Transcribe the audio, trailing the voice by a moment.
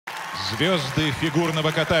Звезды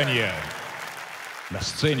фигурного катания. На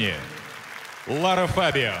сцене Lara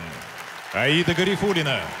Fabian, Aida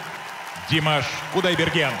Garifullina, Dimash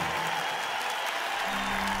Kudaibergen.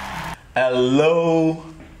 Hello,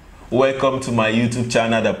 welcome to my YouTube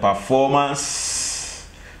channel, The Performance.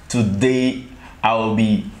 Today I will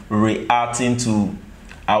be reacting to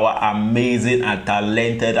our amazing and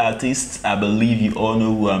talented artist. I believe you all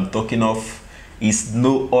know who I'm talking of. Is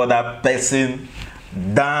no other person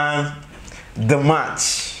than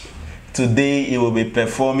Dimash. Today he will be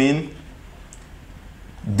performing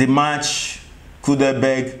Dimash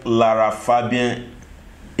Kudaibergen, Lara Fabian,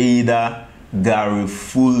 Aida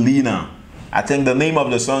Garifullina. I think the name of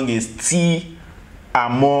the song is Ti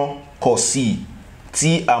Amor Cosi.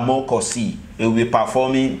 Ti Amor Cosi. He will be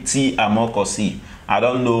performing Ti Amor Cosi. I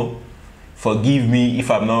don't know. Forgive me if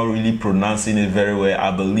I'm not really pronouncing it very well. I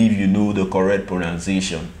believe you know the correct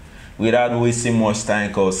pronunciation. Without wasting much time,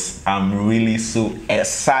 because I'm really so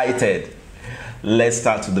excited. Let's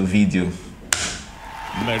start the video.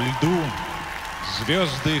 На льду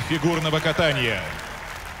звезды фигурного катания.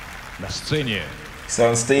 На сцене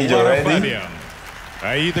Lara Fabian,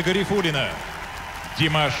 Aida Garifullina,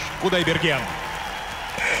 Dimash Kudaibergen.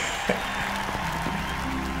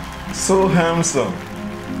 So handsome.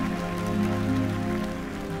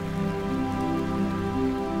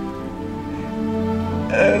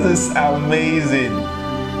 This is amazing.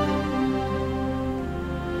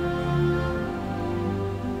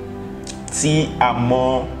 Ti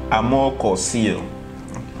Amor Cosi.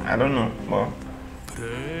 I don't know. Well.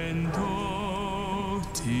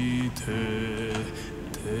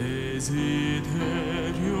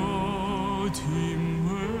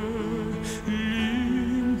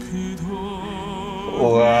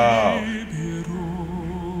 Wow.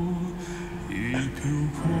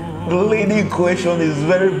 The lady in question is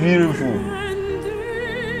very beautiful.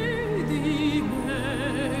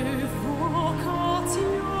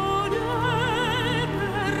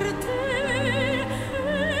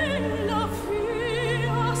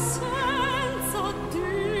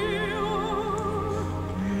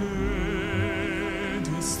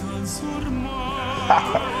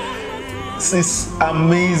 This is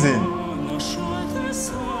amazing.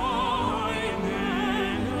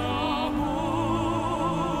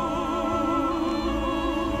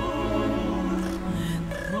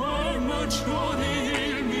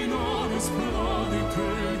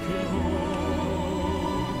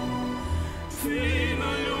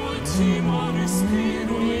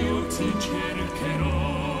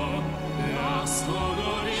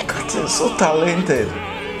 God, so talented.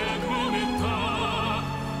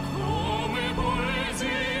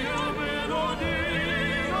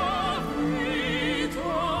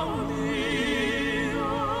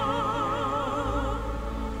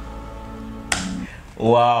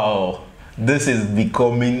 Wow, this is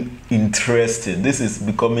becoming interesting.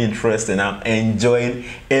 I'm enjoying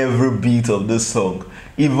every beat of this song,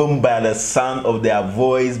 even by the sound of their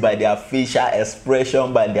voice, by their facial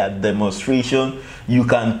expression, by their demonstration. You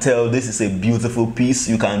can tell this is a beautiful piece.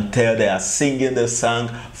 You can tell they are singing the song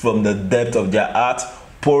from the depth of their heart,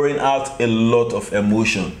 pouring out a lot of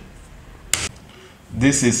emotion.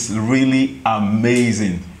 This is really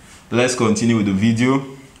amazing. Let's continue with the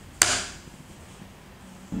video.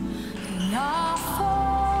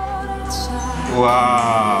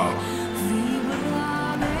 Wow.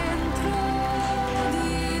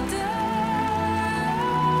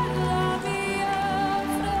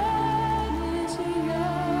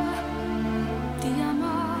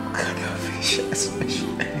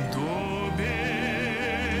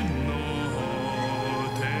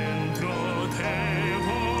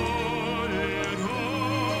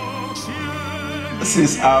 This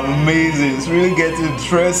is amazing. It's really getting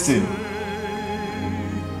interesting.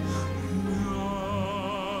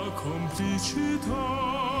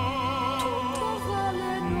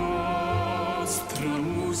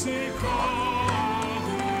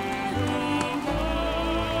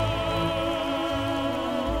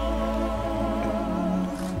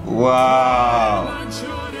 Wow.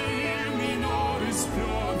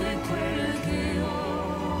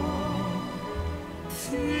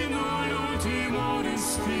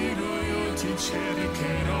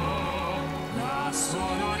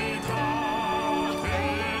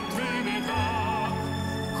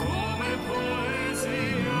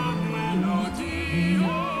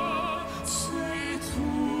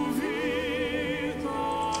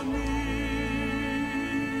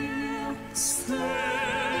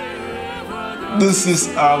 This is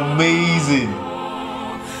amazing.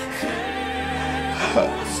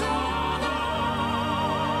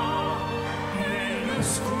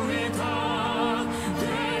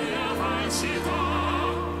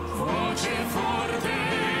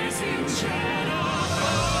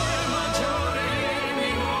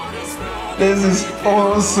 This is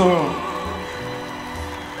awesome.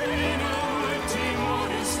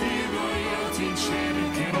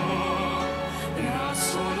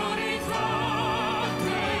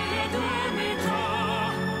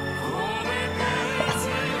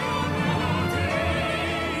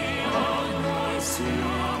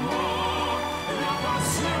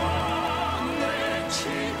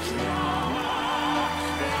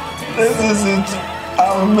 This is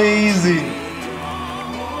amazing.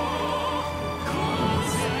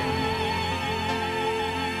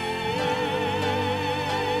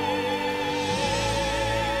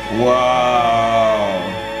 Wow.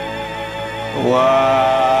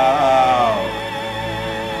 Wow.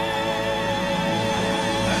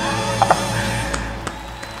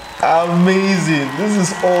 Amazing. This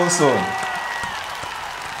is awesome.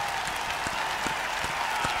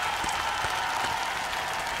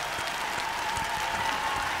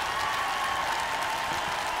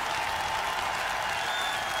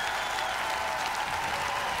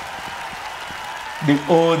 The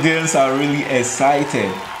audience are really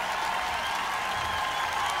excited.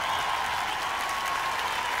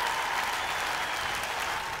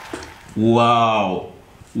 Wow,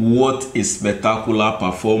 what a spectacular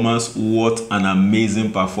performance. What an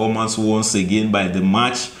amazing performance once again by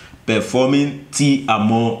Dimash performing Ti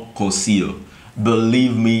Amo Cosi.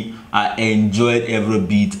 Believe me, I enjoyed every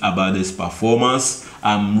bit about this performance.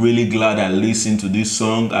 I'm really glad I listened to this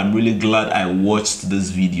song. I'm really glad I watched this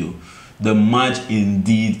video. Dimash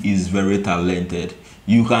indeed is very talented.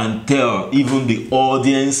 You can tell even the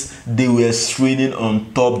audience, they were straining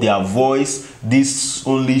on top their voice. This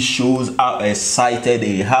only shows how excited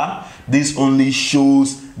they are. This only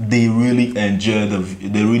shows they really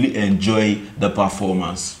enjoy the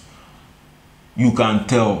performance. You can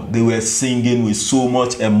tell they were singing with so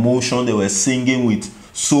much emotion. They were singing with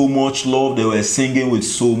so much love. They were singing with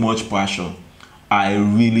so much passion. I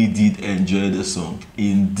really did enjoy the song.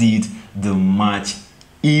 Indeed, Dimash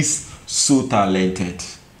is so talented.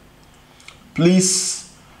 Please,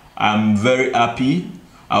 I'm very happy.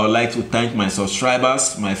 I would like to thank my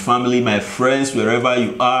subscribers, my family, my friends, wherever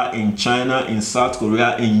you are, in China, in South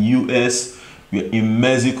Korea, in US, in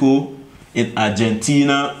Mexico, in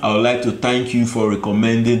Argentina. I would like to thank you for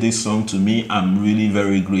recommending this song to me. I'm really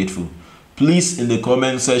very grateful. Please, in the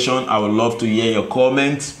comment section, I would love to hear your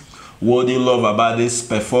comments. What do you love about this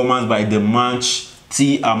performance by Dimash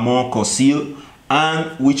Ti Amo Cosi?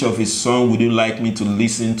 And which of his songs would you like me to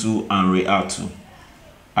listen to and react to?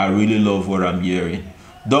 I really love what I'm hearing.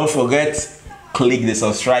 Don't forget, click the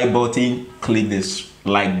subscribe button, click the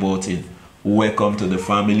like button. Welcome to the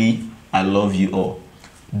family. I love you all.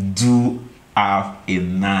 Do have a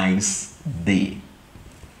nice day.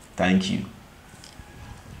 Thank you.